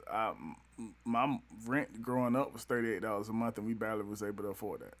people is, my rent growing up was $38 a month, and we barely was able to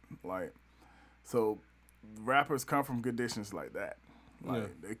afford that. Like, so rappers come from conditions like that.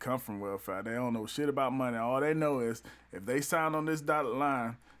 Like, they come from welfare. They don't know shit about money. All they know is if they sign on this dotted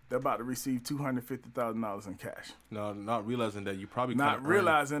line, they're about to receive $250,000 in cash. No, not realizing that you probably Not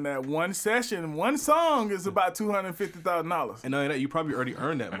realizing that one session, one song is about $250,000. And knowing that you probably already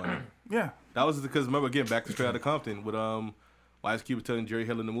earned that money. Yeah. That was because, remember, again, back to Straight Outta Compton with Ice Cube was telling Jerry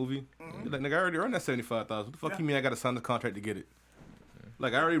Hill in the movie. He's like, nigga, I already earned that $75,000. What the fuck you mean I got to sign the contract to get it?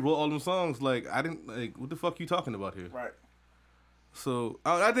 Like, I already wrote all them songs. Like, I didn't, like, what the fuck you talking about here? Right. So,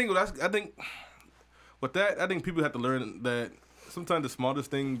 I think with that, I think people have to learn that sometimes the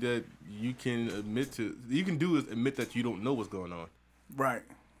smartest thing that you can do is admit that you don't know what's going on. Right.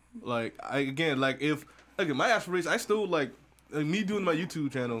 Like, my aspirations, I still, like me doing my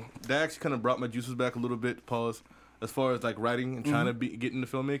YouTube channel, that actually kind of brought my juices back a little bit, pause, as far as, like, writing and trying to get into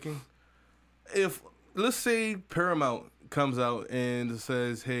filmmaking. If, let's say, Paramount comes out and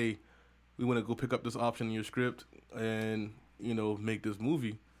says, hey, we want to go pick up this option in your script and, you know, make this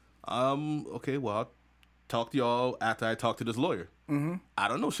movie. Okay, well, I'll talk to y'all after I talk to this lawyer. I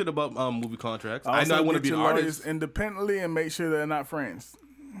don't know shit about movie contracts. I know I want to be an artist independently and make sure they're not friends.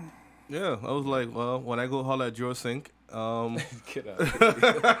 Yeah, I was like, well, when I go holler at George Sink, Get out.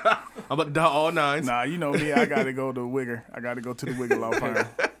 I'm about to dial all nines. Nah, you know me. I got to go to Wigger. I got to go to the Wigger law firm.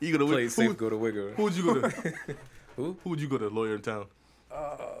 You go to Play it safe, go to Wigger. Who would you go to? Who would you go to? Lawyer in town.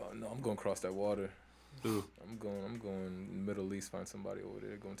 No, I'm going across that water. Dude. I'm going Middle East, find somebody over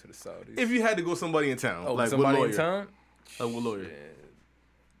there, going to the Saudis. If you had to go somebody in town, Oh, like somebody what lawyer? in town? Like what lawyer? Shit,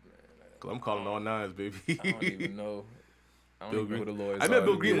 'Cause I'm calling all nines, baby. I don't even know. I don't Bill even know who the Green. lawyers I met are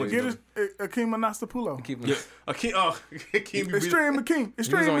Bill to Green get once. it. Get us Akeem Anastapulo. Keep Yeah, Akeem be breathing. Extreme Akeem. He was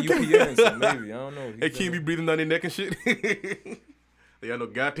Extreme on Akeem. UPN, so maybe. I don't know. Akeem be breathing down their neck and shit. They know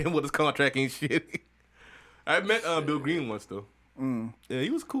goddamn what his contract ain't shit. I met Bill Green once though. Yeah, he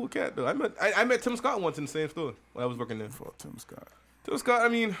was a cool cat though. I met Tim Scott once in the same store when I was working there. For Tim Scott. Tim Scott, I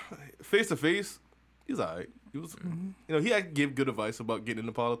mean, face to face, he was alright. He was, you know, he had give good advice about getting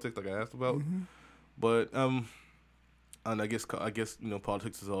into politics, like I asked about. But and I guess you know,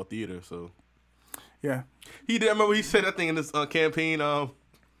 politics is all theater. So Yeah. he did. I remember he said that thing in this campaign,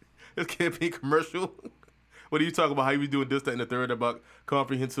 his campaign commercial. What do you talk about? How he was doing this, that, and the third about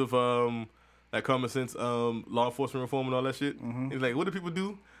comprehensive, like common sense, law enforcement reform and all that shit. He's like, what do people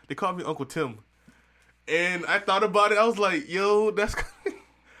do? They call me Uncle Tim. And I thought about it. I was like, yo,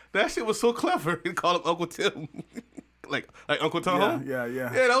 that shit was so clever. He called him Uncle Tim. like Uncle Tom. Yeah. Yeah,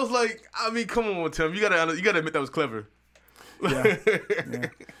 and I was like, I mean, come on, Tim. You gotta admit that was clever. Yeah.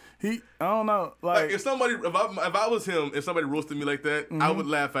 I don't know. Like if I was him, if somebody roasted me like that, I would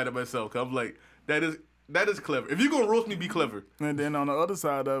laugh at it myself. 'Cause I'm like, that is clever. If you're gonna roast me, be clever. And then on the other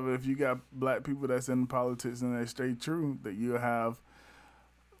side of it, if you got black people that's in politics and they stay true, that you have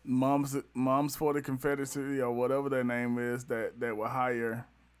moms for the Confederacy or whatever their name is that will hire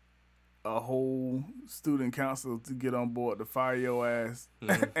a whole student council to get on board to fire your ass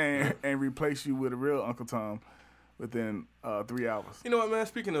and replace you with a real Uncle Tom within 3 hours. You know what, man?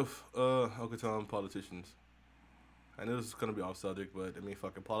 Speaking of Uncle Tom politicians, I know this is gonna be off subject, but I mean,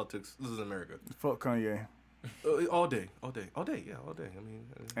 fucking politics. This is America. Fuck Kanye. All day. Yeah, all day. I mean,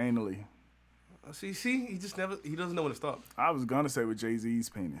 Anally. see, he doesn't know when to stop. I was gonna say with Jay-Z's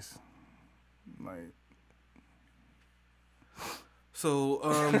penis. Like. So,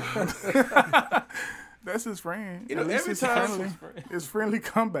 That's his friend. You know, At least every it's time- it's friendly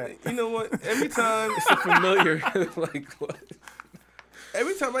comeback. you know what? Every time, It's familiar. Like, what?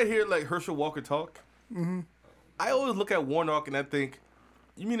 every time I hear like Herschel Walker talk, I always look at Warnock and I think,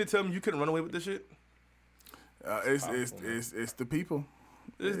 you mean to tell me you couldn't run away with this shit? It's the people.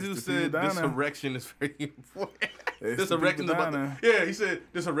 This It's dude the said people this down there. erection is very important. It's This the erection's people about down the, he said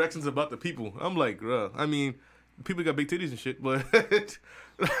this erection's about the people. I'm like, bruh, I mean, people got big titties and shit, but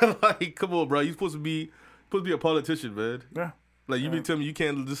like, come on, bro, you supposed to be a politician, man. Yeah. Like you be telling me you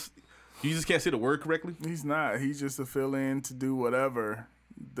just can't say the word correctly. He's not. He's just a fill-in to do whatever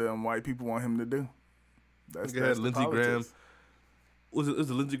them white people want him to do. That's Nigga had the Lindsey Graham. politics. Was it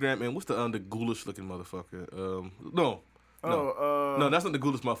Lindsey Graham? Man, what's the ghoulish looking motherfucker? No, that's not the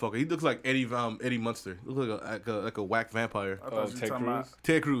ghoulish motherfucker. He looks like Eddie Munster. He looks like a whack vampire. I thought you were Ted talking about. Cruz?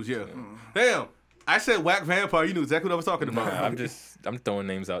 Ted Cruz, yeah. Damn, I said whack vampire. You knew exactly what I was talking about. I'm throwing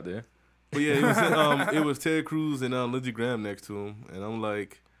names out there. But yeah, it was Ted Cruz and Lindsey Graham next to him, and I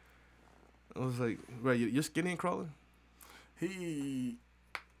was like, right, you're skinny and crawling. He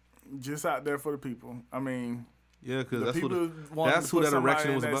just out there for the people. I mean, Yeah, because the that's people what want that's to who put that somebody erection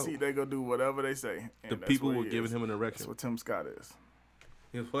in was that about. seat. They go do whatever they say. And The that's people what were he giving is. him an That's erection. what Tim Scott is.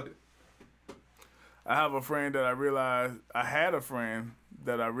 Yes, what? I have a friend that I had a friend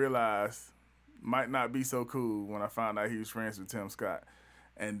that I realized might not be so cool when I found out he was friends with Tim Scott.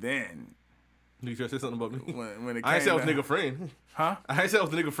 And then You trying to say something about me? when it came I ain't say I was to- nigga friend. Huh? I ain't say I was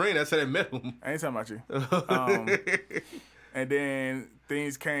the nigga friend. I said I met him. I ain't talking about you. And then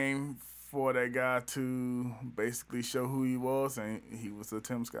things came for that guy to basically show who he was, and he was a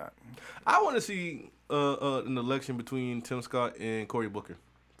Tim Scott. I want to see an election between Tim Scott and Cory Booker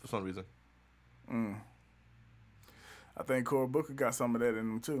for some reason. I think Cory Booker got some of that in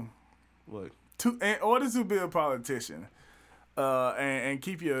him too. Like, In order to be a politician, and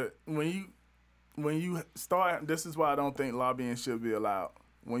keep your when you start, this is why I don't think lobbying should be allowed.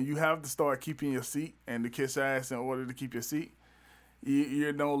 When you have to start keeping your seat and to kiss ass in order to keep your seat,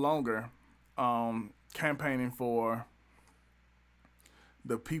 you're no longer campaigning for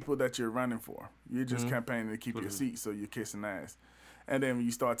the people that you're running for. You're just campaigning to keep your seat, so you're kissing ass. And then when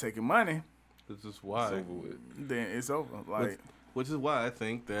you start taking money, this is why. It's over with. then it's over. Like, Which is why I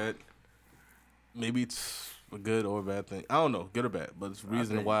think that maybe it's a good or a bad thing. I don't know, good or bad, but it's the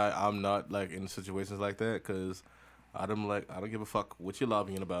reason think- why I'm not like in situations like that, because I don't give a fuck what you're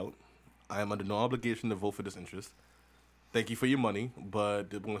lobbying about. I am under no obligation to vote for this interest. Thank you for your money,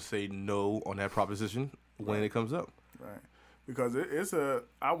 but I'm gonna say no on that proposition when it comes up. right. Because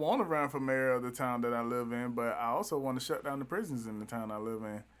I want to run for mayor of the town that I live in, but I also want to shut down the prisons in the town I live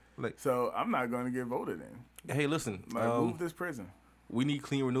in. Like, So I'm not going to get voted in. hey, listen, Like, move this prison. we need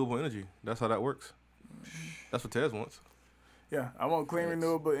clean renewable energy. That's how that works. That's what Tez wants. Yeah, I want clean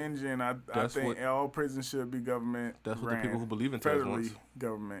renewable energy, and I That's think what- all prisons should be government That's what ran. the people who believe in Tez Federally wants.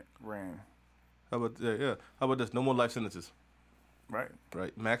 government ran. How about yeah? How about this? No more life sentences. Right,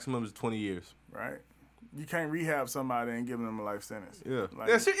 Right, maximum is 20 years. right. You can't rehab somebody and give them a life sentence. Yeah, Like,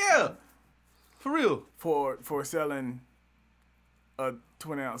 yeah, shit, yeah, for real. for selling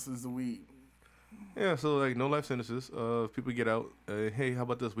 20 ounces of weed. Yeah, so like no life sentences. If people get out, hey, how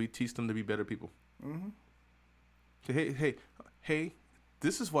about this? We teach them to be better people. Mm-hmm. Say, hey,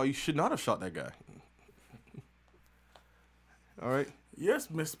 this is why you should not have shot that guy. All right. Yes,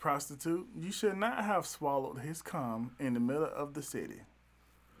 Mr. Prostitute, you should not have swallowed his cum in the middle of the city.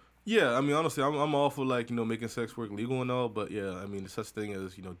 Yeah, I mean honestly, I'm all for like making sex work legal and all, but yeah, I mean there's such thing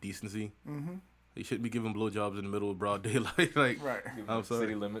as decency. Mm-hmm. You shouldn't be giving blowjobs in the middle of broad daylight. Like, Right. I'm sorry.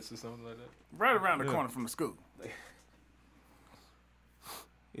 City limits or something like that. Right around the Yeah. corner from the school.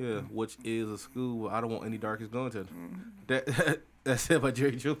 Yeah, which is a school I don't want any darkies going to. That's said by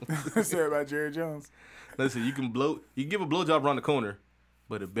Jerry Jones. Said about Jerry Jones. Listen, you can give a blowjob around the corner,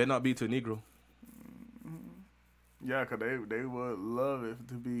 but it better not be to a Negro. Yeah, because they would love it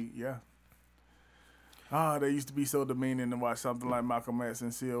to be, yeah. They used to be so demeaning to watch something like Malcolm X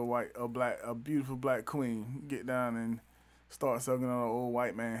and see a beautiful black queen get down and start sucking on an old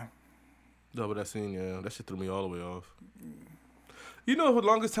white man. No, but that scene, yeah, that shit threw me all the way off. For the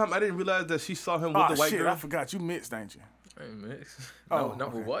longest time, I didn't realize that she saw him with the white shit, girl. I forgot. You mixed, ain't you? I ain't mixed. Oh,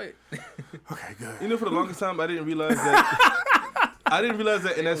 Not with okay. white. Okay, good. For the longest time, I didn't realize that. I didn't realize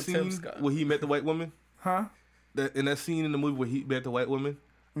that in that With Tim scene Scott. where he met the white woman. Huh? That in that scene in the movie where he met the white woman,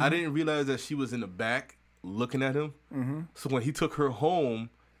 I didn't realize that she was in the back looking at him. Mm-hmm. So when he took her home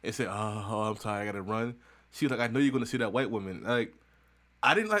and said, "Oh, I'm sorry, I gotta run," she was like, "I know you're gonna see that white woman." Like,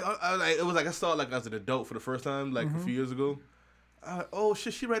 I didn't like. It was like I saw it like as an adult for the first time, like a few years ago. Oh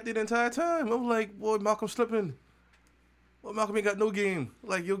shit, she right there the entire time. I was like, boy, Malcolm slipping. Well, Malcolm ain't got no game.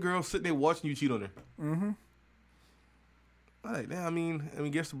 Like your girl sitting there watching you cheat on her. Mm-hmm. Like, yeah, I mean,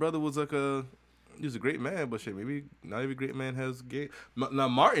 guess the brother was like he was a great man, but shit, maybe not every great man has game. Now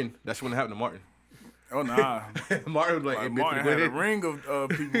Martin, that's when it happened to Martin. Oh, nah. Martin was like, hey, Like, bitch, Martin go had a ahead. ring of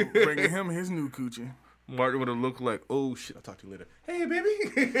people bringing him his new coochie. Martin would have looked like, oh shit, I'll talk to you later. Hey, baby.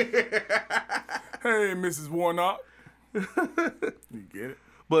 Hey, Mrs. Warnock. You get it?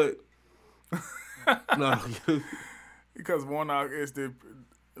 But no, Because Warnock is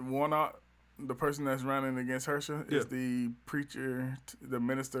the person that's running against Herschel Yeah. is the preacher, the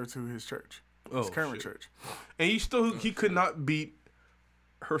minister to his church, Oh, his current shit. church. And he could not beat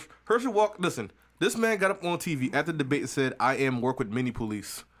Herschel Walker. Listen, this man got up on TV at the debate and said, "I am work with mini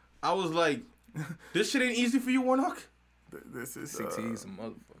police." I was like, "This shit ain't easy for you, Warnock." This is CTE's a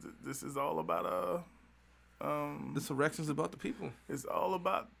motherfucker. this is all about This election's about the people. it's all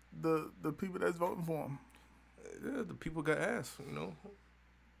about the people that's voting for him. Yeah, the people got ass.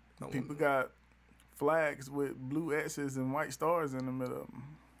 People got flags with blue X's and white stars in the middle of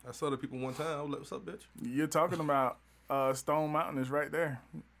them. I saw the people one time. I was like, "What's up, bitch?" You're talking about Stone Mountain is right there.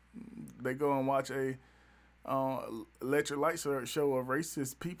 They go and watch a electric light show of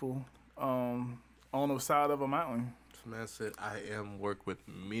racist people on the side of a mountain. This man said, "I am work with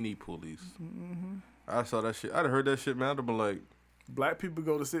mini police." Mm-hmm. I saw that shit. I'd have heard that shit, man. I'd have been like, Black people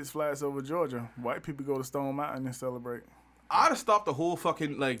go to Six Flags over Georgia. White people go to Stone Mountain and celebrate. I'd have stopped the whole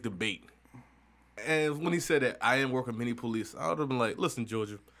fucking debate. And when he said that, "I am work with mini police," I would have been like, "Listen,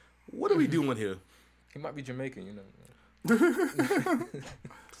 Georgia, what are we doing here?" He might be Jamaican, you know.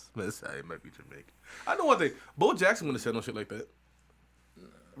 Man, this guy might be Jamaican. I know one thing. Bo Jackson wouldn't have said no shit like that.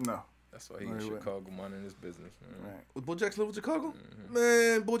 No. That's why he No, in he wouldn't. Chicago minding his business. Man. Right. Was Bo Jackson live in Chicago?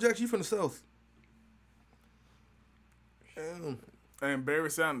 Man, Bo Jackson, you from the South. Damn. And Barry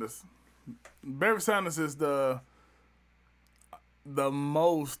Sanders. Barry Sanders is the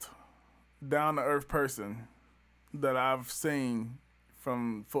most down to earth person that I've seen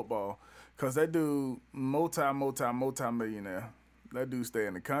from football. Cause that dude multi-millionaire. That dude stay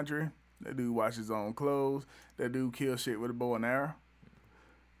in the country. That dude wash his own clothes. That dude kill shit with a bow and arrow.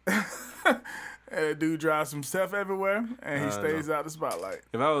 And that dude drives himself everywhere, and he stays out the spotlight.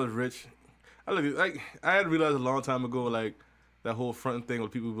 If I was rich, I had realized a long time ago, like, that whole fronting thing where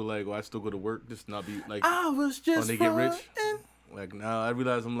people be like, "Oh, I still go to work, just not be like." I was just when they get rich. Like, nah, I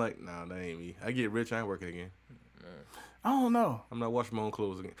realize I'm like, nah, that ain't me. I get rich, I ain't working again. I don't know. I'm not washing my own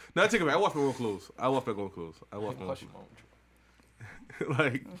clothes again. No, I take it back. I wash my own clothes. I wash my own clothes. I wash my own Wash clothes. your own.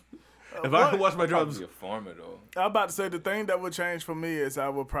 Like, if I could wash my Probably drugs, be a farmer though. I'm about to say the thing that would change for me is I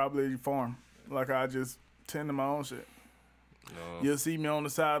would probably farm. Like I just tend to my own shit. no. You'll see me on the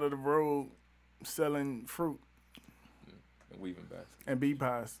side of the road selling fruit And weaving baskets. and bee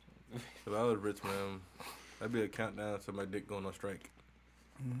pies. If I was rich, man, that'd be a countdown to my dick going on strike.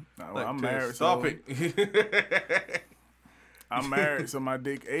 No, Like, I'm Tess, married. Stop so it. I'm married, so my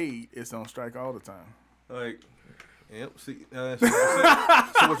dick aid is on strike all the time. Like, yep. See, so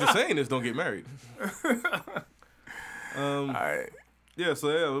what you're saying is don't get married. All right. Yeah. So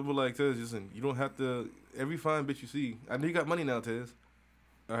yeah, we were like, Tez, listen, you don't have to. Every fine bitch you see, I know you got money now, Tez.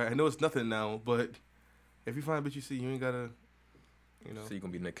 All right, I know it's nothing now, but every fine bitch you see, you ain't gotta, you know. So you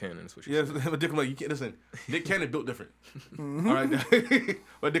gonna be Nick Cannon? That's what you Yeah, said. but Dick, I'm like, you can't listen. Nick Cannon built different. All right,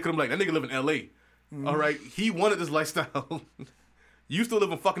 but Dick, I'm like, that nigga live in L.A. All right, he wanted this lifestyle. You still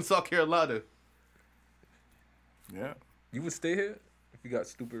live in fucking South Carolina. Yeah. You would stay here if you got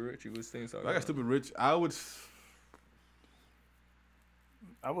stupid rich. You would stay in South If I Carolina. got stupid rich, I would.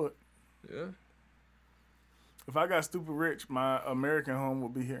 I would. Yeah. If I got stupid rich, my American home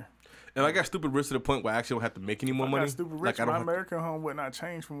would be here. If I got stupid rich to the point where I actually don't have to make any more If I money, got stupid rich, like I my don't. Have, American home would not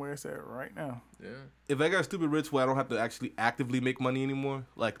change from where it's at right now. Yeah. if I got stupid rich where I don't have to actually actively make money anymore,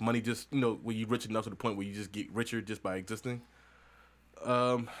 like money just when you rich enough to the point where you just get richer just by existing.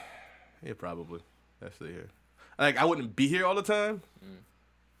 Yeah, probably. That's the here. Like I wouldn't be here all the time.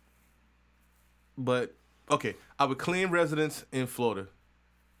 But okay, I would claim residence in Florida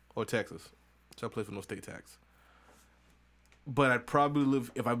or Texas, some place with no state tax. But I'd probably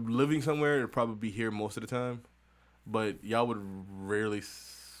live if I'm living somewhere. It'd probably be here most of the time. But y'all would rarely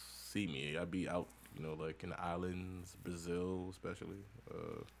see me. I'd be out, like in the islands, Brazil, especially.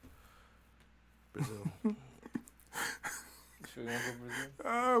 Brazil. Sure you wanna go to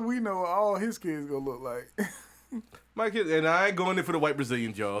Brazil? We know what all his kids gonna look like. My kids, and I ain't going in for the white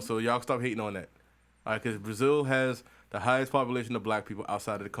Brazilians, y'all. So y'all stop hating on that. All right, because Brazil has the highest population of black people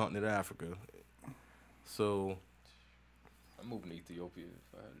outside of the continent of Africa. So I'm moving to Ethiopia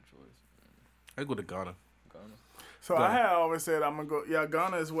if I had a choice. I'd go to Ghana. Ghana. So Ghana. I had always said I'm gonna go. Yeah,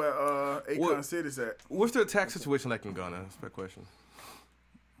 Ghana is where Akon What? City's at. What's the tax situation like in Ghana? That's my question.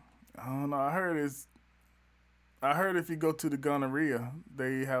 I don't know. I heard if you go to the gonorrhea,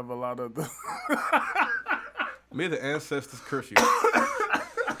 they have a lot of the. May the ancestors curse you.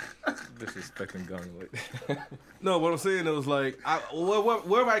 Disrespecting Ghana like No, what I'm saying is like,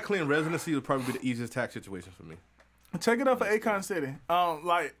 wherever I claim residency would probably be the easiest tax situation for me. Check it out for Akon City.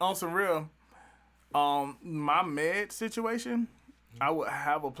 Like on some real, my med situation, I would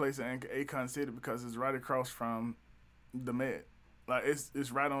have a place in Akon City because it's right across from the med. Like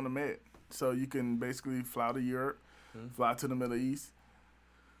it's right on the med. So you can basically fly to Europe, Mm-hmm. fly to the Middle East,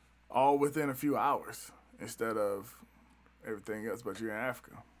 all within a few hours instead of everything else. But you're in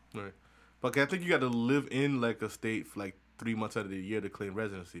Africa. Right. But I think you got to live in like a state for like 3 months out of the year to claim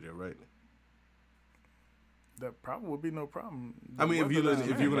residency there, right? That probably would be no problem. I mean, if you're Whether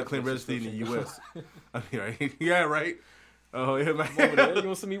going to that's claim just residency in the subscription. U.S. I mean, right? Yeah, right. Oh, yeah, man. Over there, you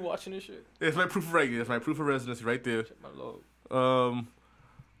gonna see me watching this shit? It's my proof of right. It's my proof of residency right there. Check my log.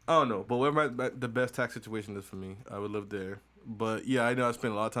 I don't know, but where the best tax situation is for me, I would live there. But yeah, I know I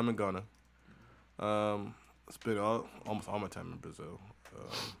spent a lot of time in Ghana. Spent almost all my time in Brazil.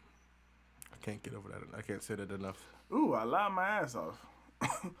 I can't get over that. I can't say that enough. Ooh, I lied my ass off.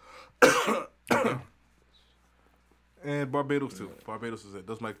 And Barbados too. Barbados is it.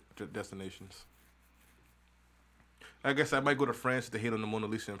 Those are my destinations. I guess I might go to France to hate on the Mona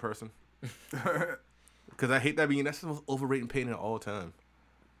Lisa in person. Because I hate that being. That's the most overrated painting of all time.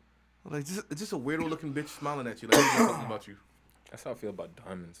 Like, it's just a weirdo looking bitch smiling at you. Like, there's something about you. That's how I feel about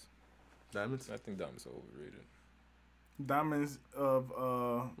diamonds. Diamonds? I think diamonds are overrated. Diamonds of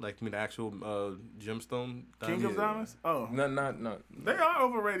Like, you mean the actual gemstone? King of Diamonds? Oh. Not. They are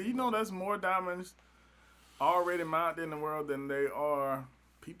overrated. You know there's more diamonds already mined in the world than they are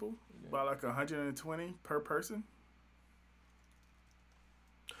people. By like 120 per person.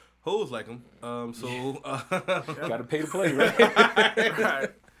 Hoes like them. Gotta pay to play, right? Right.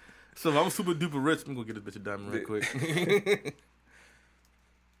 So if I'm super duper rich, I'm going to get this bitch a diamond real quick.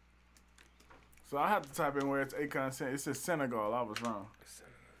 So I have to type in where it's Akon. It says Senegal. I was wrong.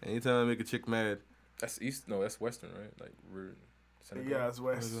 Anytime I make a chick mad. That's east. No, that's western, right? Like we're Senegal. Yeah, it's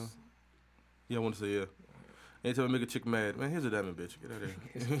west. Yeah, I want to say yeah. Anytime I make a chick mad, man, here's a diamond bitch. Get out of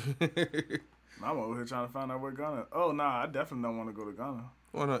here. I'm over here trying to find out where Ghana. Oh, nah, I definitely don't want to go to Ghana.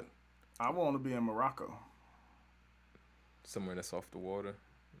 Why not? I want to be in Morocco. Somewhere that's off the water,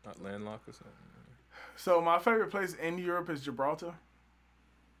 not landlocked or something. So my favorite place in Europe is Gibraltar.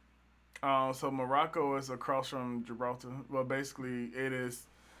 So Morocco is across from Gibraltar. Well, basically it is.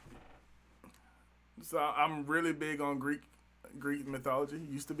 So I'm really big on Greek mythology.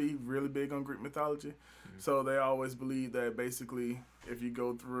 Used to be really big on Greek mythology. Mm-hmm. So they always believe that basically if you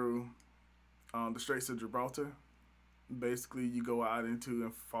go through the Straits of Gibraltar, basically you go out into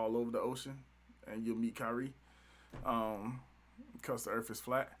and fall over the ocean and you'll meet Kyrie. Because the earth is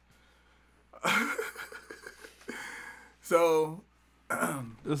flat. So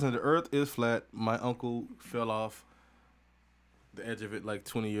listen, the earth is flat. My uncle fell off the edge of it like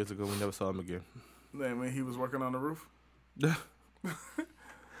 20 years ago. We never saw him again. then when he was working on the roof.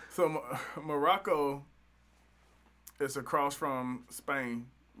 So Morocco is across from Spain,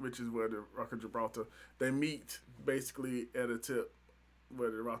 which is where the Rock of Gibraltar. They meet basically at a tip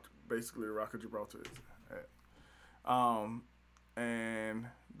where the Rock of Gibraltar is at. And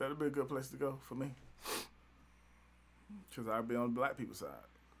that'll be a good place to go for me. Because I'll be on the black people's side.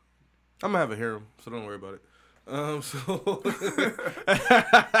 I'm going to have a harem, so don't worry about it.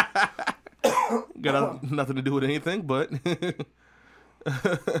 Got nothing to do with anything, but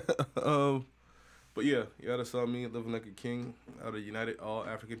but yeah, you gotta saw me living like a king out of united all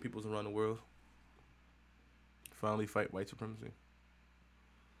African peoples around the world. Finally fight white supremacy.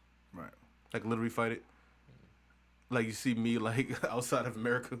 Right. Like literally fight it. Like you see me like outside of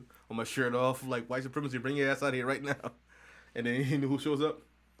America with my shirt off, like white supremacy, bring your ass out here right now. And then you know who shows up?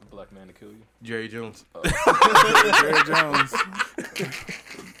 A black man to kill you. Jerry Jones. Jerry Jones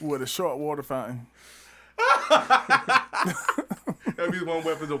with a short water fountain. That'd be one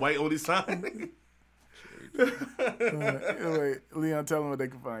weapon, the white only sign. Wait, Leon, tell them where they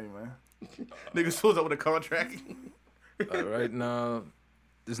can find you, man. Nigga shows up with a contract. Right now,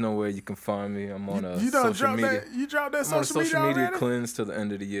 there's nowhere you can find me. I'm on You done social dropped media. that? You dropped that I'm on a social media social media already? cleanse till the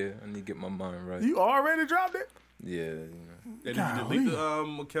end of the year. I need to get my mind right. You already dropped it? Yeah, you know. And did you delete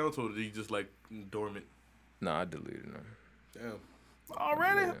the accounts or did you just like dormant? Nah, I deleted them. Damn.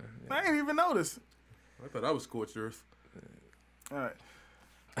 Already? Yeah. I ain't even noticed. I thought I was scorched earth. All right.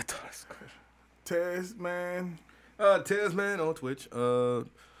 I thought it was good. Tez, man. Tez man on Twitch.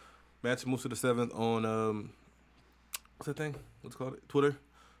 Match Moose to the 7th on what's that thing? What's it called? Twitter.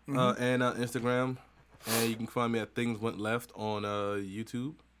 And Instagram. And you can find me at Things Went Left on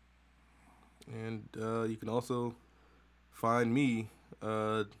YouTube. And you can also find me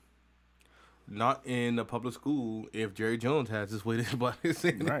not in a public school if Jerry Jones has his way about his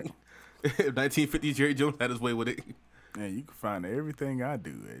Right. If 1950 Jerry Jones had his way with it. And you can find everything I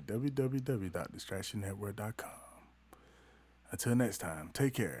do at www.distractionnetwork.com. Until next time,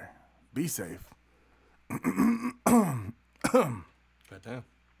 take care. Be safe. Goddamn.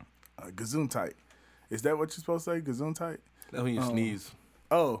 Gazoon tight. Is that what you're supposed to say? Gazoon tight? That's when you sneeze.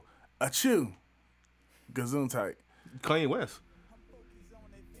 Oh, A chew. Gazoon tight. Kanye West.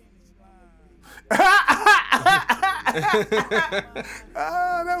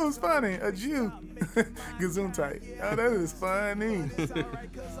 Oh, that was funny. A Jew. Gazoon tight. Oh, that is funny.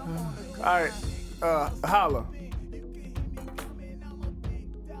 All right. Holla.